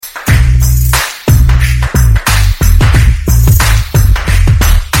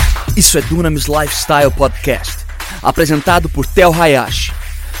Isso é Dunamis Lifestyle Podcast, apresentado por Tel Hayashi.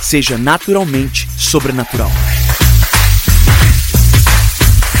 Seja naturalmente sobrenatural.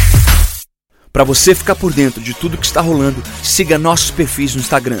 Para você ficar por dentro de tudo que está rolando, siga nossos perfis no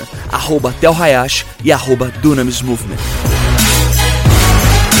Instagram, @TelHayashi e @Dunamis Movement.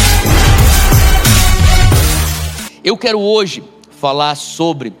 Eu quero hoje falar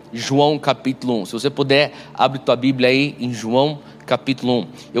sobre João capítulo 1. Se você puder, abre tua Bíblia aí em João capítulo 1.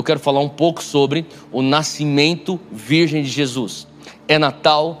 Eu quero falar um pouco sobre o nascimento virgem de Jesus. É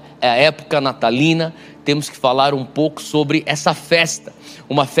Natal, é a época natalina, temos que falar um pouco sobre essa festa,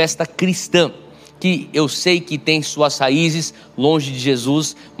 uma festa cristã, que eu sei que tem suas raízes longe de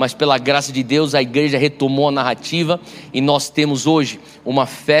Jesus, mas pela graça de Deus a igreja retomou a narrativa e nós temos hoje uma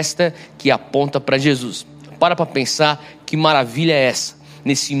festa que aponta para Jesus. Para pensar que maravilha é essa,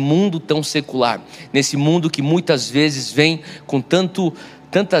 nesse mundo tão secular, nesse mundo que muitas vezes vem com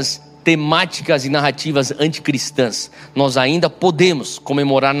tantas temáticas e narrativas anticristãs, nós ainda podemos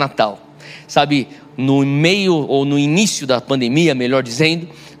comemorar Natal. Sabe, no meio ou no início da pandemia, melhor dizendo,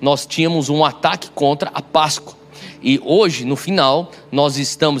 nós tínhamos um ataque contra a Páscoa. E hoje, no final, nós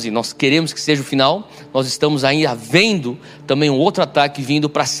queremos que seja o final, nós estamos ainda vendo também um outro ataque vindo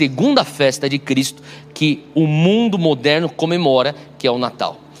para a segunda festa de Cristo, que o mundo moderno comemora, que é o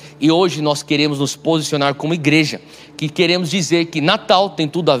Natal. E hoje nós queremos nos posicionar como igreja, que queremos dizer que Natal tem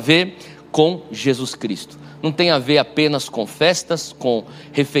tudo a ver com Jesus Cristo. Não tem a ver apenas com festas, com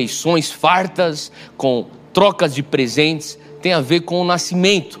refeições fartas, com trocas de presentes, tem a ver com o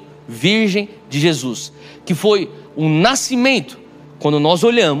nascimento virgem de Jesus, que foi um nascimento, quando nós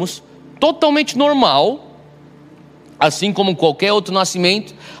olhamos, totalmente normal, assim como qualquer outro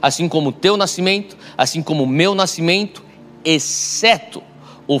nascimento, assim como o teu nascimento, assim como o meu nascimento, exceto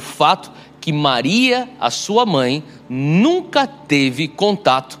o fato que Maria, a sua mãe, nunca teve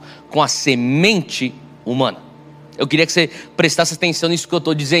contato com a semente humana. Eu queria que você prestasse atenção nisso que eu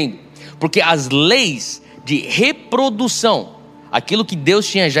estou dizendo, porque as leis de reprodução, aquilo que Deus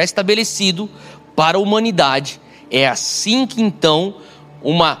tinha já estabelecido para a humanidade, é assim que então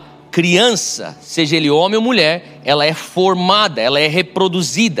uma criança, seja ele homem ou mulher, ela é formada, ela é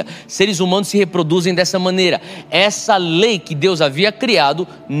reproduzida. Seres humanos se reproduzem dessa maneira. Essa lei que Deus havia criado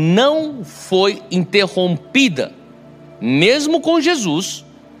não foi interrompida, mesmo com Jesus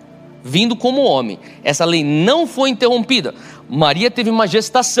vindo como homem. Essa lei não foi interrompida. Maria teve uma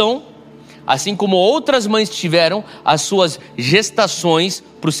gestação, assim como outras mães tiveram as suas gestações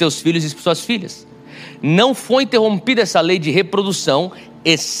para os seus filhos e para suas filhas. Não foi interrompida essa lei de reprodução,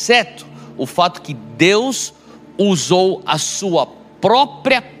 exceto o fato que Deus usou a sua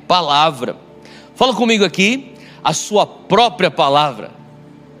própria palavra. Fala comigo aqui, a sua própria palavra.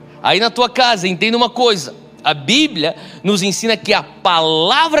 Aí na tua casa, entenda uma coisa, a Bíblia nos ensina que a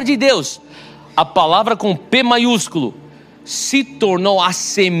palavra de Deus, a palavra com P maiúsculo, se tornou a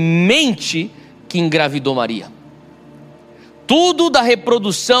semente que engravidou Maria. Tudo da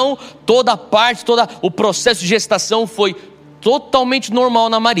reprodução, toda a parte, todo o processo de gestação foi totalmente normal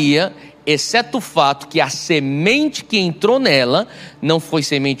na Maria, exceto o fato que a semente que entrou nela não foi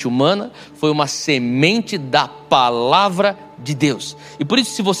semente humana, foi uma semente da palavra de Deus. E por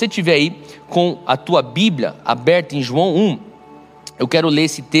isso, se você estiver aí com a tua Bíblia aberta em João 1, eu quero ler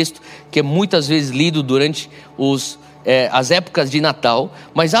esse texto que é muitas vezes lido durante as épocas de Natal,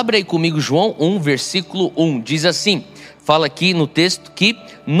 mas abre aí comigo João 1, versículo 1, diz assim, fala aqui no texto que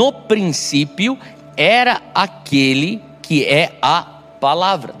no princípio era aquele que é a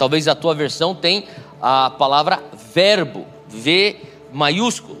palavra. Talvez a tua versão tenha a palavra verbo, V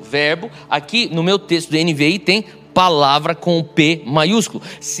maiúsculo, verbo. Aqui no meu texto do NVI tem palavra com P maiúsculo,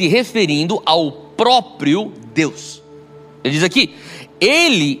 se referindo ao próprio Deus. Ele diz aqui,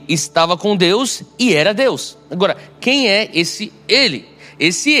 ele estava com Deus e era Deus. Agora, quem é esse ele?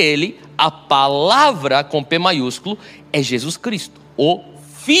 Esse ele, a palavra com P maiúsculo, é Jesus Cristo, o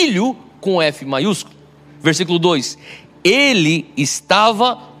Filho com F maiúsculo. Versículo 2, ele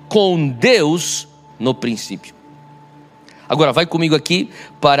estava com Deus no princípio. Agora vai comigo aqui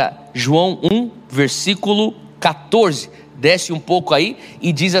para João 1, versículo 14, desce um pouco aí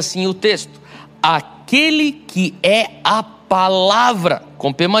e diz assim o texto, aquele que é a palavra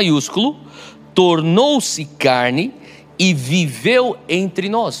com P maiúsculo, tornou-se carne e viveu entre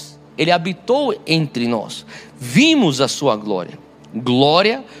nós. Ele habitou entre nós. Vimos a sua glória,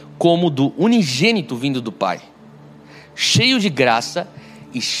 glória como do unigênito vindo do Pai, cheio de graça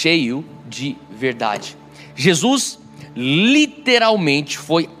e cheio de verdade. Jesus literalmente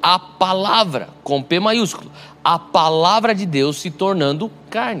foi a palavra com P maiúsculo, a palavra de Deus se tornando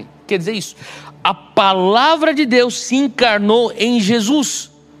carne. Quer dizer isso, a palavra de Deus se encarnou em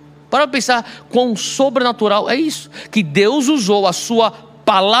Jesus. Para pensar quão sobrenatural é isso, que Deus usou a sua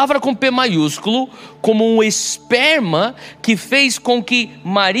palavra com P maiúsculo como um esperma que fez com que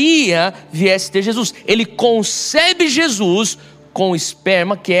Maria viesse ter Jesus. Ele concebe Jesus com o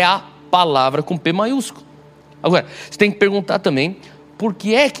esperma, que é a palavra com P maiúsculo. Agora, você tem que perguntar também, por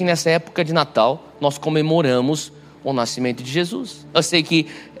que é que nessa época de Natal nós comemoramos o nascimento de Jesus? Eu sei que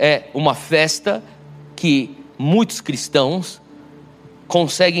é uma festa que muitos cristãos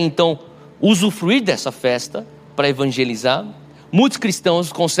conseguem então usufruir dessa festa para evangelizar. Muitos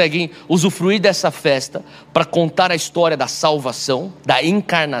cristãos conseguem usufruir dessa festa para contar a história da salvação, da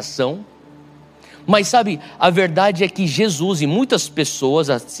encarnação. Mas sabe, a verdade é que Jesus, e muitas pessoas,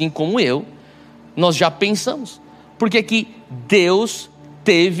 assim como eu, nós já pensamos, por que que Deus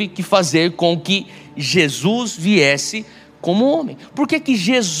teve que fazer com que Jesus viesse como homem? Por que que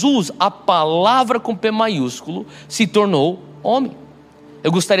Jesus, a palavra com P maiúsculo, se tornou homem?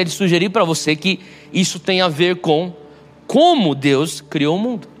 Eu gostaria de sugerir para você que isso tem a ver com como Deus criou o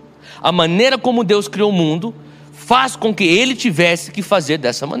mundo. A maneira como Deus criou o mundo faz com que ele tivesse que fazer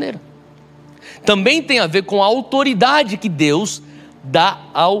dessa maneira. Também tem a ver com a autoridade que Deus dá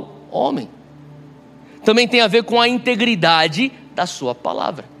ao homem. Também tem a ver com a integridade da sua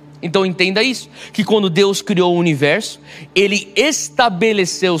palavra. Então entenda isso, que quando Deus criou o universo, ele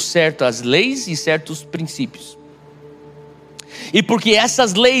estabeleceu certas leis e certos princípios. E porque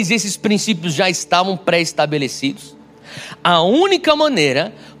essas leis e esses princípios já estavam pré-estabelecidos, a única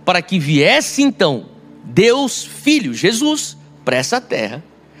maneira para que viesse então Deus Filho, Jesus, para essa terra,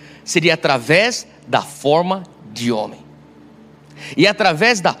 seria através da forma de homem. E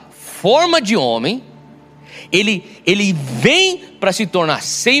através da forma de homem, ele vem para se tornar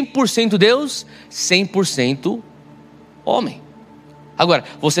 100% Deus, 100% homem. Agora,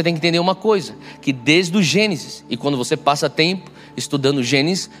 você tem que entender uma coisa, que desde o Gênesis, e quando você passa tempo estudando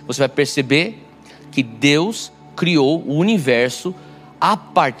Gênesis, você vai perceber que Deus criou o universo a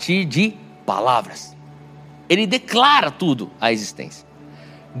partir de palavras. Ele declara tudo à existência.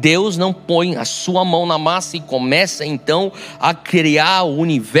 Deus não põe a sua mão na massa e começa então a criar o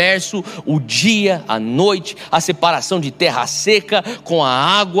universo, o dia, a noite, a separação de terra seca com a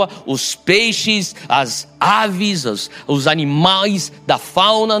água, os peixes, as aves, os animais da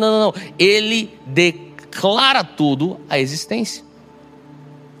fauna. Não. Ele declara tudo à existência.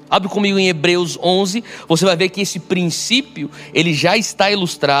 Abre comigo em Hebreus 11, você vai ver que esse princípio, ele já está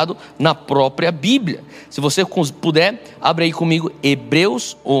ilustrado na própria Bíblia. Se você puder, abre aí comigo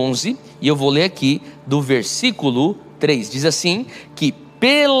Hebreus 11, e eu vou ler aqui do versículo 3. Diz assim, que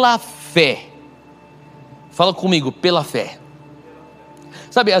pela fé, fala comigo, pela fé.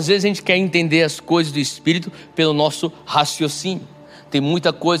 Sabe, às vezes a gente quer entender as coisas do Espírito pelo nosso raciocínio. Tem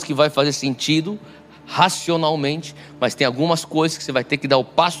muita coisa que vai fazer sentido racionalmente, mas tem algumas coisas que você vai ter que dar o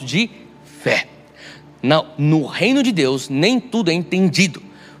passo de fé. No reino de Deus, nem tudo é entendido,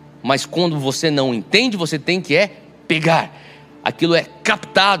 mas quando você não entende, você tem que pegar, aquilo é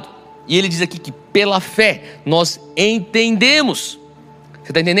captado, e ele diz aqui que pela fé, nós entendemos,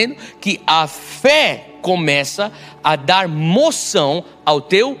 você está entendendo? Que a fé começa a dar moção ao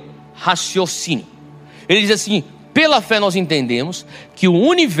teu raciocínio. Ele diz assim, pela fé nós entendemos que o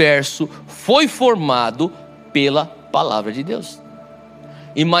universo foi formado pela palavra de Deus.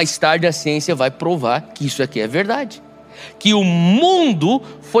 E mais tarde a ciência vai provar que isso aqui é verdade. Que o mundo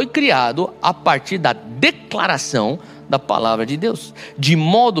foi criado a partir da declaração da palavra de Deus. De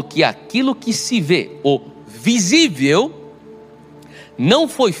modo que aquilo que se vê, o visível, não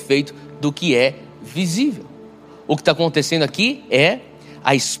foi feito do que é visível. O que está acontecendo aqui é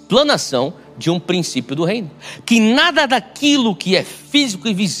a explanação de um princípio do reino, que nada daquilo que é físico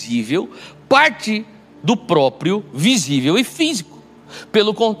e visível parte do próprio visível e físico.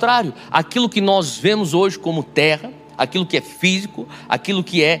 Pelo contrário, aquilo que nós vemos hoje como terra, aquilo que é físico, aquilo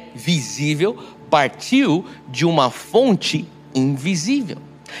que é visível, partiu de uma fonte invisível.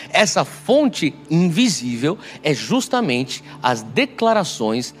 Essa fonte invisível é justamente as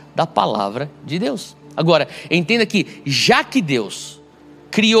declarações da palavra de Deus. Agora, entenda que já que Deus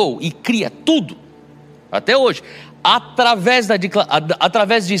criou e cria tudo, até hoje, através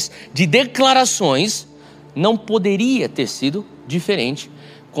de declarações, não poderia ter sido diferente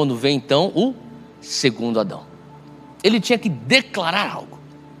quando vem então o segundo Adão. Ele tinha que declarar algo.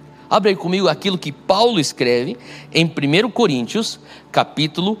 Abre aí comigo aquilo que Paulo escreve em 1 Coríntios,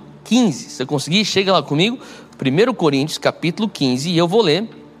 capítulo 15. Se você conseguir, chega lá comigo, 1 Coríntios, capítulo 15, e eu vou ler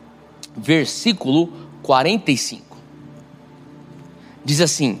versículo 45. Diz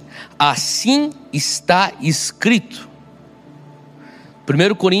assim, assim está escrito,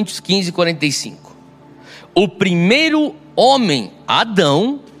 1 Coríntios 15, 45, o primeiro homem,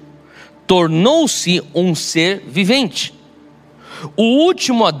 Adão, tornou-se um ser vivente. O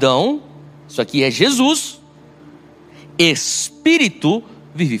último Adão, isso aqui é Jesus, espírito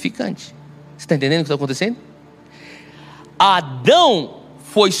vivificante. Você está entendendo o que está acontecendo? Adão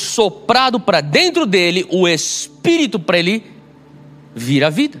foi soprado para dentro dele o espírito para ele vir à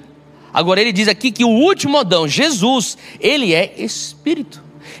vida. Agora ele diz aqui que o último Adão, Jesus, ele é espírito.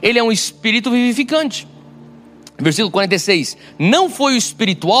 Ele é um espírito vivificante. Versículo 46, não foi o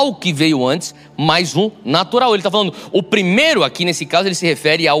espiritual que veio antes, mas o natural. Ele está falando, o primeiro aqui nesse caso, ele se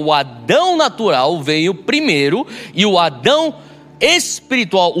refere ao Adão natural, veio primeiro, e o Adão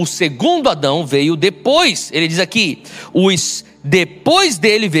espiritual, o segundo Adão, veio depois. Ele diz aqui, depois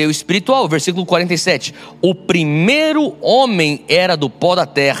dele veio o espiritual. Versículo 47, o primeiro homem era do pó da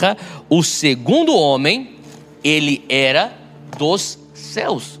terra, o segundo homem, ele era dos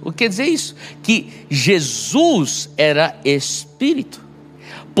céus. O que quer dizer isso? Que Jesus era espírito.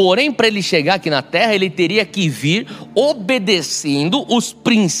 Porém, para ele chegar aqui na terra, ele teria que vir obedecendo os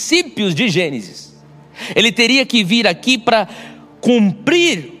princípios de Gênesis. Ele teria que vir aqui para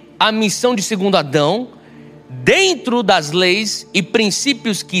cumprir a missão de segundo Adão, dentro das leis e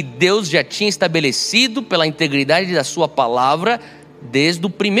princípios que Deus já tinha estabelecido pela integridade da sua palavra desde o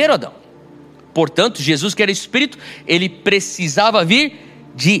primeiro Adão. Portanto, Jesus, que era espírito, ele precisava vir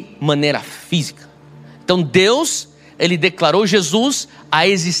de maneira física. Então Deus, ele declarou Jesus a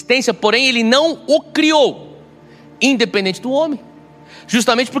existência, porém ele não o criou, independente do homem.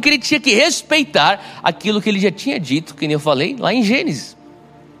 Justamente porque ele tinha que respeitar aquilo que ele já tinha dito, que nem eu falei lá em Gênesis.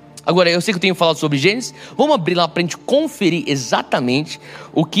 Agora, eu sei que eu tenho falado sobre Gênesis, vamos abrir lá para a gente conferir exatamente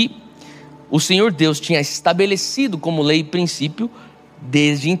o que o Senhor Deus tinha estabelecido como lei e princípio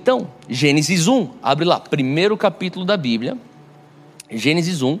desde então. Gênesis 1, abre lá, primeiro capítulo da Bíblia,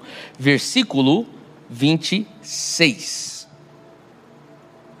 Gênesis 1, versículo 26.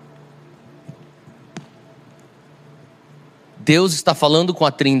 Deus está falando com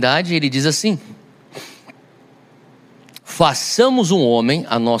a Trindade e ele diz assim: façamos um homem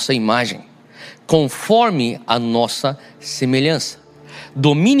à nossa imagem, conforme a nossa semelhança.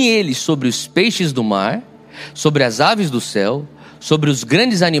 Domine ele sobre os peixes do mar, sobre as aves do céu, sobre os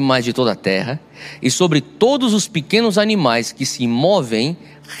grandes animais de toda a terra e sobre todos os pequenos animais que se movem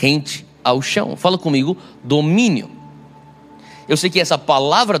rente ao chão. Fala comigo, domínio. Eu sei que essa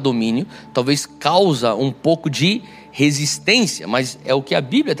palavra domínio talvez causa um pouco de resistência, mas é o que a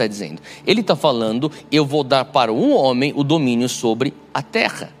Bíblia está dizendo. Ele está falando, eu vou dar para um homem o domínio sobre a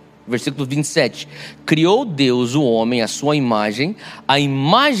terra. Versículo 27, criou Deus o homem à sua imagem, a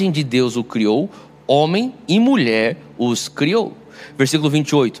imagem de Deus o criou, homem e mulher os criou. Versículo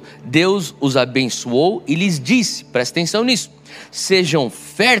 28, Deus os abençoou e lhes disse, presta atenção nisso, sejam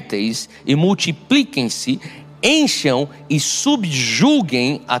férteis e multipliquem-se, encham e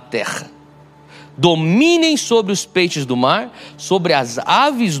subjuguem a terra. Dominem sobre os peixes do mar, sobre as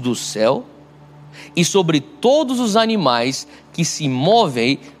aves do céu e sobre todos os animais que se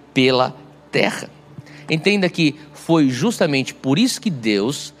movem pela terra. Entenda que foi justamente por isso que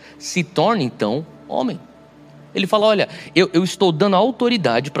Deus se torna então homem. Ele fala, olha, eu estou dando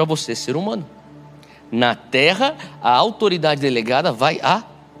autoridade para você, ser humano. Na terra, a autoridade delegada vai a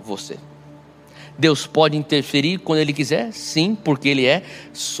você. Deus pode interferir quando Ele quiser? Sim, porque Ele é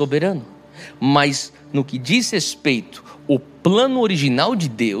soberano. Mas no que diz respeito ao plano original de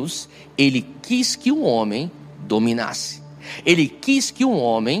Deus, Ele quis que o homem dominasse. Ele quis que o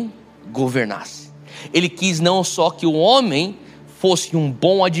homem governasse. Ele quis não só que o homem fosse um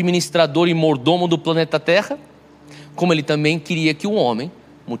bom administrador e mordomo do planeta Terra, como Ele também queria que o homem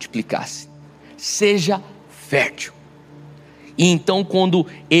multiplicasse. Seja fértil. E então, quando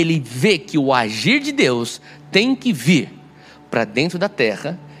Ele vê que o agir de Deus tem que vir para dentro da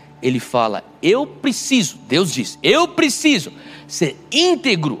terra, Ele fala, eu preciso, Deus diz, eu preciso ser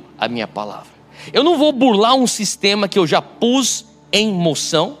íntegro à minha palavra. Eu não vou burlar um sistema que eu já pus em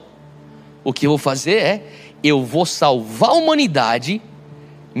moção. O que eu vou fazer é, eu vou salvar a humanidade,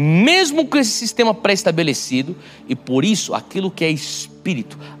 mesmo com esse sistema pré-estabelecido, e por isso, aquilo que é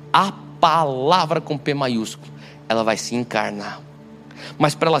espírito, a palavra com P maiúsculo, ela vai se encarnar.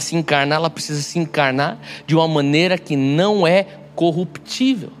 Mas para ela se encarnar, ela precisa se encarnar de uma maneira que não é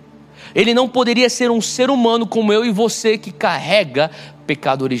corruptível. Ele não poderia ser um ser humano como eu e você, que carrega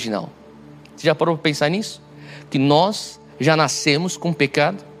pecado original. Você já parou para pensar nisso? Que nós já nascemos com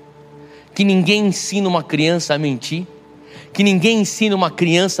pecado? Que ninguém ensina uma criança a mentir? Que ninguém ensina uma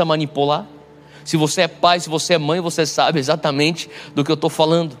criança a manipular? Se você é pai, se você é mãe, você sabe exatamente do que eu estou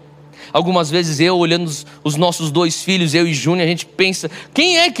falando. Algumas vezes eu, olhando os nossos dois filhos, eu e Júnior, a gente pensa,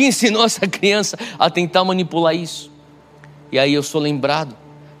 quem é que ensinou essa criança a tentar manipular isso? E aí eu sou lembrado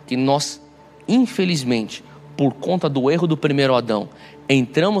porque nós, infelizmente, por conta do erro do primeiro Adão,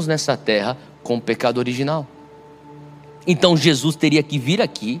 entramos nessa terra com o pecado original. Então Jesus teria que vir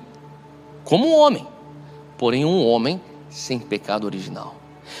aqui como um homem, porém um homem sem pecado original.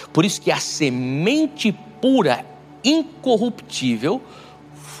 Por isso que a semente pura, incorruptível,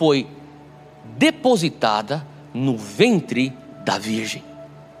 foi depositada no ventre da Virgem.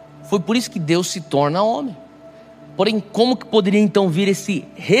 Foi por isso que Deus se torna homem. Porém, como que poderia então vir esse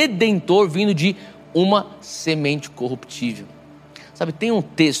Redentor vindo de uma semente corruptível? Sabe, tem um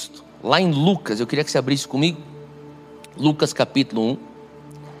texto lá em Lucas, eu queria que você abrisse comigo, Lucas capítulo 1,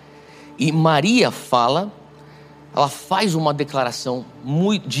 e Maria ela faz uma declaração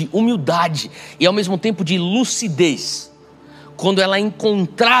muito de humildade e ao mesmo tempo de lucidez, quando ela é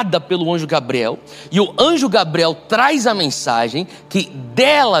encontrada pelo anjo Gabriel, e o anjo Gabriel traz a mensagem que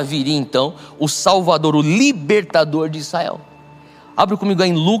dela viria então o Salvador, o libertador de Israel. Abre comigo aí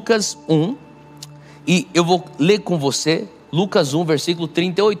em Lucas 1, e eu vou ler com você, Lucas 1, versículo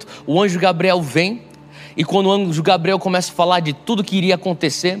 38, o anjo Gabriel vem, e quando o anjo Gabriel começa a falar de tudo que iria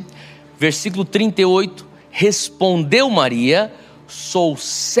acontecer, versículo 38, respondeu Maria: sou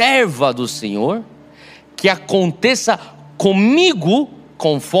serva do Senhor, que aconteça comigo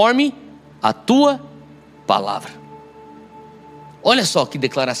conforme a tua palavra. Olha só que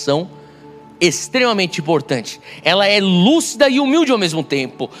declaração extremamente importante. Ela é lúcida e humilde ao mesmo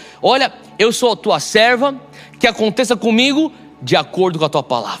tempo. Olha, eu sou a tua serva, que aconteça comigo de acordo com a tua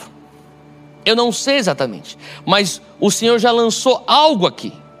palavra. Eu não sei exatamente, mas o Senhor já lançou algo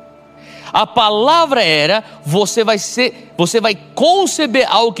aqui. A palavra era: você vai conceber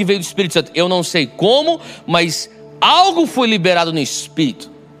algo que veio do Espírito Santo. Eu não sei como, mas algo foi liberado no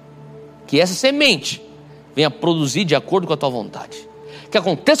Espírito, que essa semente venha produzir de acordo com a tua vontade, que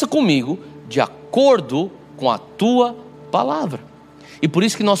aconteça comigo de acordo com a tua palavra. E por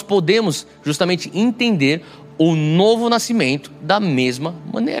isso que nós podemos justamente entender o novo nascimento da mesma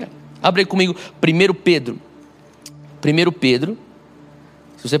maneira. Abre aí comigo 1 Pedro,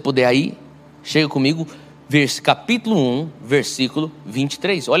 se você puder aí, chega comigo, capítulo 1, versículo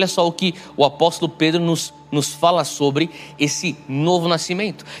 23. Olha só o que o apóstolo Pedro nos fala sobre esse novo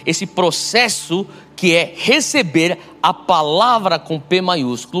nascimento, esse processo que é receber a palavra com P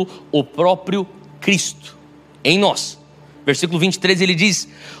maiúsculo, o próprio Cristo em nós. Versículo 23 ele diz: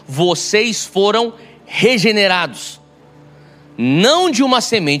 vocês foram regenerados, não de uma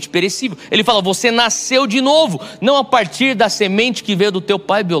semente perecível. Ele fala: você nasceu de novo, não a partir da semente que veio do teu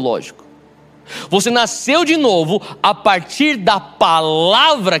pai biológico. Você nasceu de novo a partir da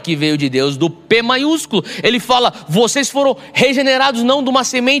palavra que veio de Deus, do P maiúsculo. Ele fala: vocês foram regenerados não de uma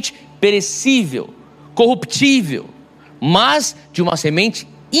semente perecível, corruptível, mas de uma semente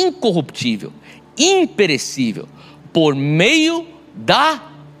incorruptível, imperecível, por meio da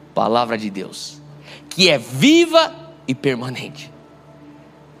palavra de Deus, que é viva e permanente.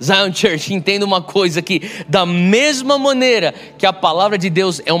 Zion Church, entenda uma coisa aqui: da mesma maneira que a palavra de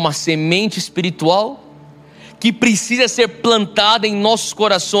Deus é uma semente espiritual que precisa ser plantada em nossos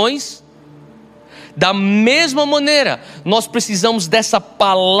corações, da mesma maneira nós precisamos dessa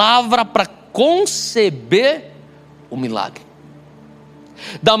palavra para conceber o milagre.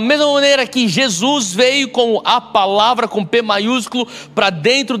 Da mesma maneira que Jesus veio com a palavra com P maiúsculo para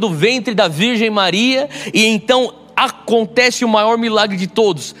dentro do ventre da Virgem Maria, e então acontece o maior milagre de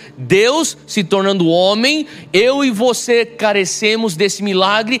todos, Deus se tornando homem. Eu e você carecemos desse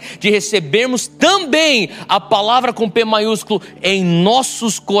milagre de recebermos também a palavra com P maiúsculo em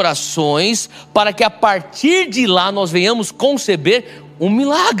nossos corações, para que a partir de lá nós venhamos conceber um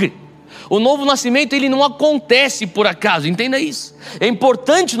milagre. O novo nascimento, ele não acontece por acaso, entenda isso. É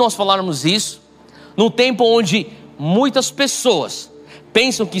importante nós falarmos isso num tempo onde muitas pessoas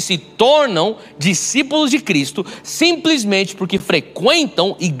pensam que se tornam discípulos de Cristo simplesmente porque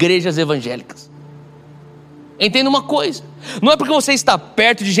frequentam igrejas evangélicas. Entenda uma coisa: não é porque você está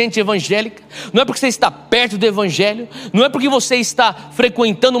perto de gente evangélica, não é porque você está perto do evangelho, não é porque você está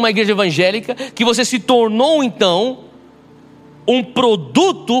frequentando uma igreja evangélica que você se tornou então um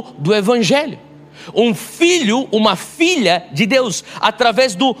produto do evangelho, um filho, uma filha de Deus,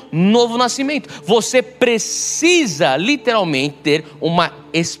 através do novo nascimento. Você precisa literalmente ter uma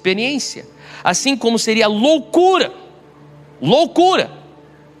experiência, assim como seria loucura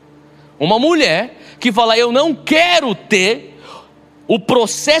uma mulher que fala: eu não quero ter o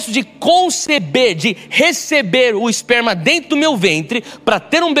processo de conceber, de receber o esperma dentro do meu ventre para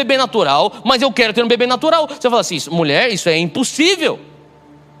ter um bebê natural, mas eu quero ter um bebê natural. Você fala assim: mulher, isso é impossível.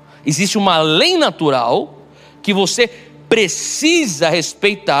 Existe uma lei natural que você precisa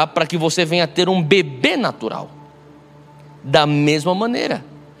respeitar para que você venha ter um bebê natural. Da mesma maneira,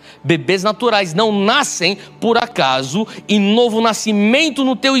 Bebês naturais não nascem por acaso, e novo nascimento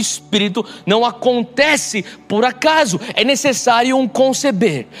no teu espírito não acontece por acaso. É necessário um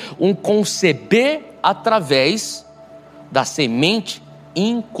conceber através da semente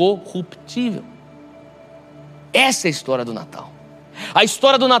incorruptível. Essa é a história do Natal. A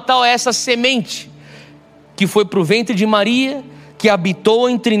história do Natal é essa semente que foi para o ventre de Maria, que habitou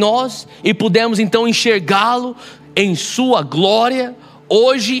entre nós e pudemos então enxergá-lo em sua glória.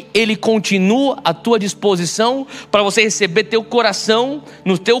 Hoje ele continua à tua disposição para você receber teu coração,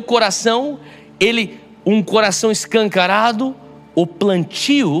 no teu coração, um coração escancarado, o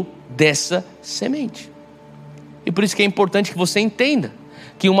plantio dessa semente. E por isso que é importante que você entenda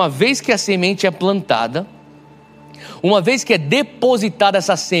que uma vez que a semente é plantada, uma vez que é depositada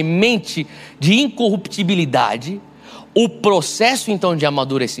essa semente de incorruptibilidade, o processo então de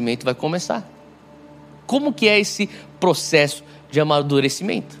amadurecimento vai começar. Como que é esse processo de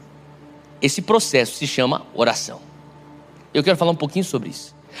amadurecimento? Esse processo se chama oração. Eu quero falar um pouquinho sobre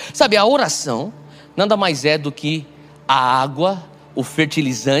isso. Sabe, a oração nada mais é do que a água, o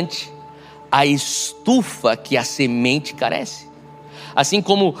fertilizante, a estufa que a semente carece. Assim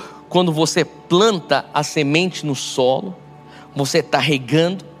como quando você planta a semente no solo, você está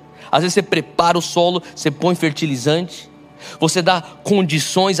regando, às vezes você prepara o solo, você põe fertilizante, você dá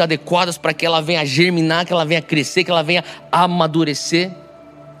condições adequadas para que ela venha germinar, que ela venha crescer, que ela venha amadurecer.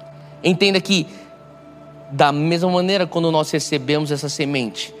 Entenda que da mesma maneira, quando nós recebemos essa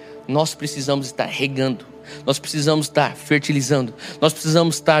semente, nós precisamos estar regando, nós precisamos estar fertilizando, nós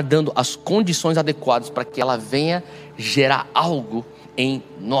precisamos estar dando as condições adequadas para que ela venha gerar algo em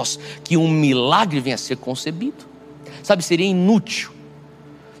nós, que um milagre venha a ser concebido. Sabe, seria inútil,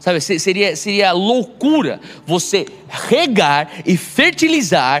 sabe, seria loucura você regar e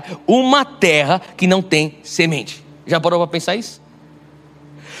fertilizar uma terra que não tem semente. Já parou para pensar isso?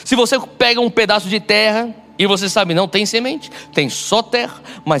 Se você pega um pedaço de terra e você sabe, não tem semente, tem só terra,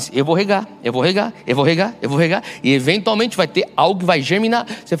 mas eu vou regar, e eventualmente vai ter algo que vai germinar.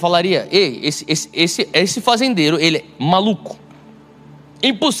 Você falaria, ei, esse fazendeiro, ele é maluco,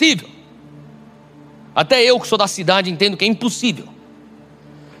 impossível. Até eu que sou da cidade entendo que é impossível.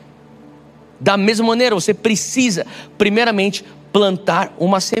 Da mesma maneira, você precisa primeiramente plantar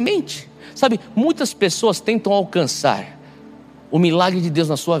uma semente. Sabe, muitas pessoas tentam alcançar o milagre de Deus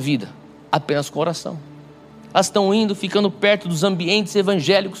na sua vida apenas com oração. Elas estão indo, ficando perto dos ambientes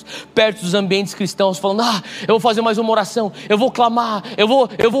evangélicos, perto dos ambientes cristãos, falando, eu vou fazer mais uma oração, eu vou clamar, eu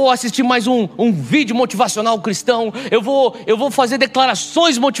vou assistir mais um vídeo motivacional cristão, eu vou fazer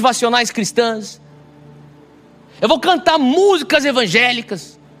declarações motivacionais cristãs, eu vou cantar músicas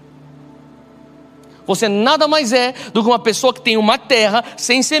evangélicas. Você nada mais é do que uma pessoa que tem uma terra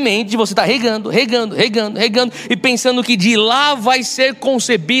sem semente, e você está regando, e pensando que de lá vai ser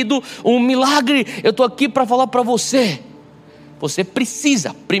concebido um milagre. Eu estou aqui para falar para você, você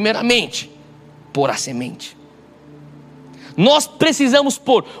precisa primeiramente pôr a semente. Nós precisamos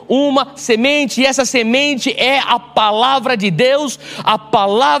pôr uma semente, e essa semente é a palavra de Deus, a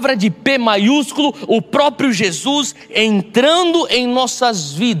palavra de P maiúsculo, o próprio Jesus entrando em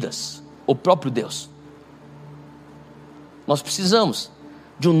nossas vidas, o próprio Deus. Nós precisamos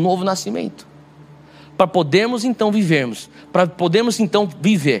de um novo nascimento para podermos então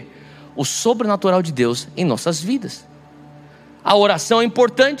viver o sobrenatural de Deus em nossas vidas. A oração é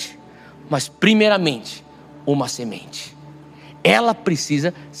importante, mas primeiramente uma semente, ela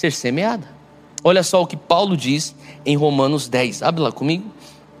precisa ser semeada. Olha só o que Paulo diz em Romanos 10, abre lá comigo,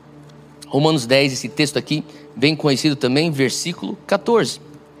 Romanos 10, esse texto aqui, bem conhecido também, versículo 14,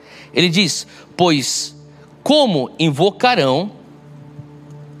 ele diz, pois como invocarão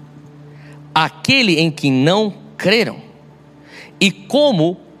aquele em que não creram? E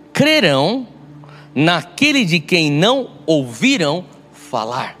como crerão naquele de quem não ouviram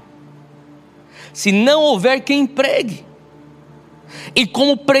falar? Se não houver quem pregue? E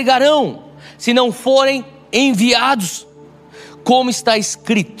como pregarão se não forem enviados? Como está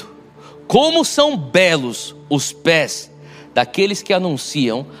escrito, como são belos os pés daqueles que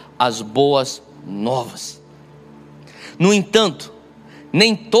anunciam as boas novas. No entanto,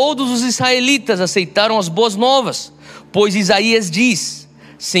 nem todos os israelitas aceitaram as boas novas, pois Isaías diz,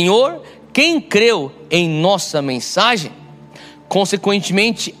 Senhor, quem creu em nossa mensagem?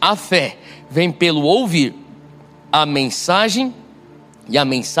 Consequentemente, a fé vem pelo ouvir a mensagem, e a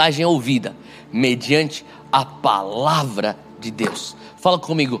mensagem é ouvida mediante a palavra de Deus. Fala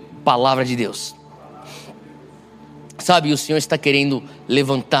comigo, palavra de Deus. Sabe, o Senhor está querendo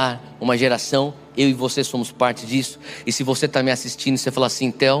levantar uma geração, eu e você somos parte disso. E se você está me assistindo e você fala assim,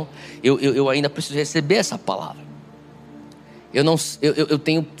 Theo, eu ainda preciso receber essa palavra. Eu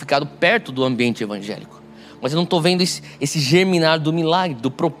tenho ficado perto do ambiente evangélico, mas eu não estou vendo esse germinar do milagre,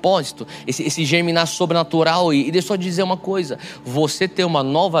 do propósito, esse germinar sobrenatural. E deixa eu dizer uma coisa: você ter uma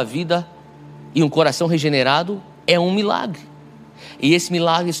nova vida e um coração regenerado é um milagre. E esse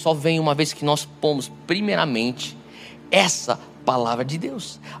milagre só vem uma vez que nós pomos primeiramente essa palavra de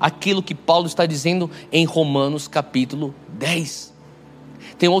Deus, aquilo que Paulo está dizendo em Romanos capítulo 10.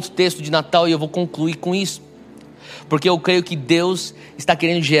 Tem outro texto de Natal e eu vou concluir com isso, porque eu creio que Deus está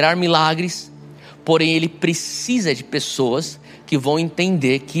querendo gerar milagres, porém Ele precisa de pessoas que vão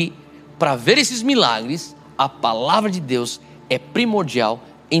entender que para ver esses milagres, a palavra de Deus é primordial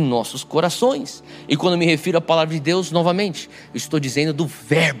em nossos corações. E quando eu me refiro à palavra de Deus, novamente, eu estou dizendo do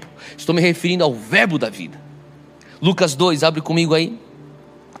verbo, estou me referindo ao verbo da vida. Lucas 2, abre comigo aí,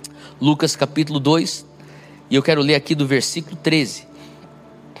 Lucas capítulo 2, e eu quero ler aqui do versículo 13.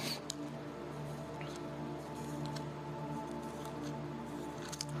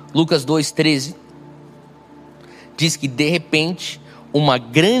 Lucas 2:13 diz que de repente uma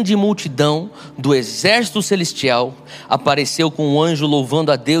grande multidão do exército celestial apareceu com um anjo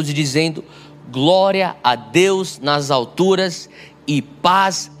louvando a Deus e dizendo: glória a Deus nas alturas e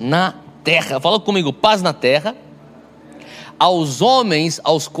paz na terra. Fala comigo: paz na terra aos homens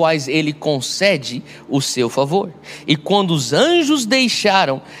aos quais Ele concede o seu favor. E quando os anjos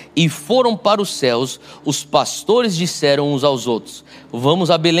deixaram e foram para os céus, os pastores disseram uns aos outros: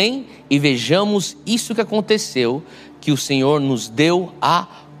 vamos a Belém e vejamos isso que aconteceu, que o Senhor nos deu a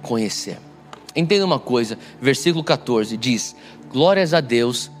conhecer. Entenda uma coisa, versículo 14 diz: glórias a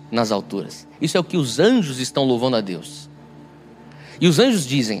Deus nas alturas. Isso é o que os anjos estão louvando a Deus. E os anjos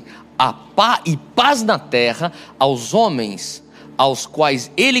dizem: e paz na terra aos homens aos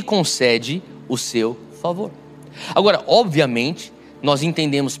quais Ele concede o seu favor. Agora, obviamente, nós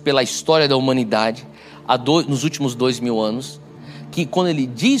entendemos pela história da humanidade, nos últimos 2000 anos, que quando Ele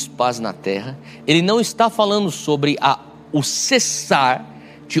diz paz na terra, Ele não está falando sobre o cessar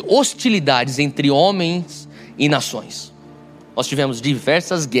de hostilidades entre homens e nações. Nós tivemos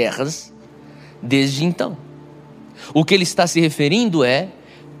diversas guerras desde então. O que Ele está se referindo é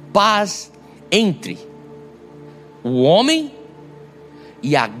paz entre o homem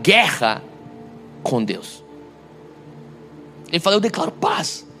e a guerra com Deus. Ele fala: eu declaro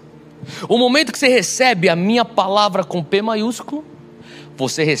paz. O momento que você recebe a minha palavra com P maiúsculo,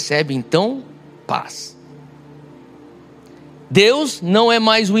 você recebe então paz. Deus não é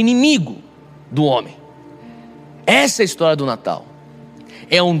mais o inimigo do homem. Essa é a história do Natal.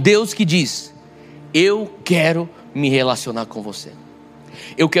 É um Deus que diz: eu quero me relacionar com você.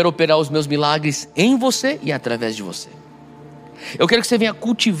 Eu quero operar os meus milagres em você e através de você. Eu quero que você venha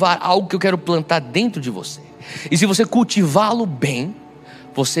cultivar algo que eu quero plantar dentro de você. E se você cultivá-lo bem,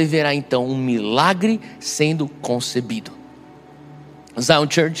 você verá então um milagre sendo concebido. Zion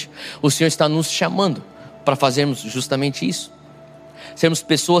Church, o Senhor está nos chamando para fazermos justamente isso. Sermos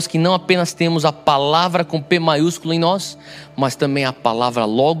pessoas que não apenas temos a palavra com P maiúsculo em nós, mas também a palavra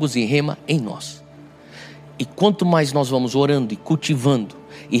logos e rema em nós. E quanto mais nós vamos orando e cultivando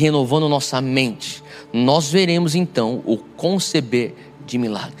e renovando nossa mente, nós veremos então o conceber de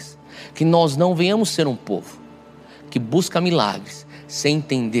milagres. Que nós não venhamos ser um povo que busca milagres sem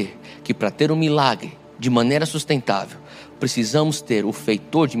entender que para ter um milagre de maneira sustentável, precisamos ter o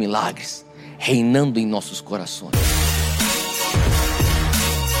feitor de milagres reinando em nossos corações.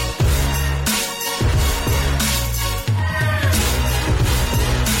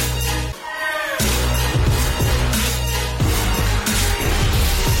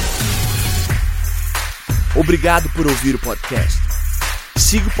 Obrigado por ouvir o podcast.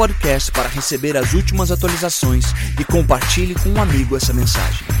 Siga o podcast para receber as últimas atualizações e compartilhe com um amigo essa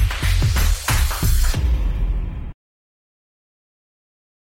mensagem.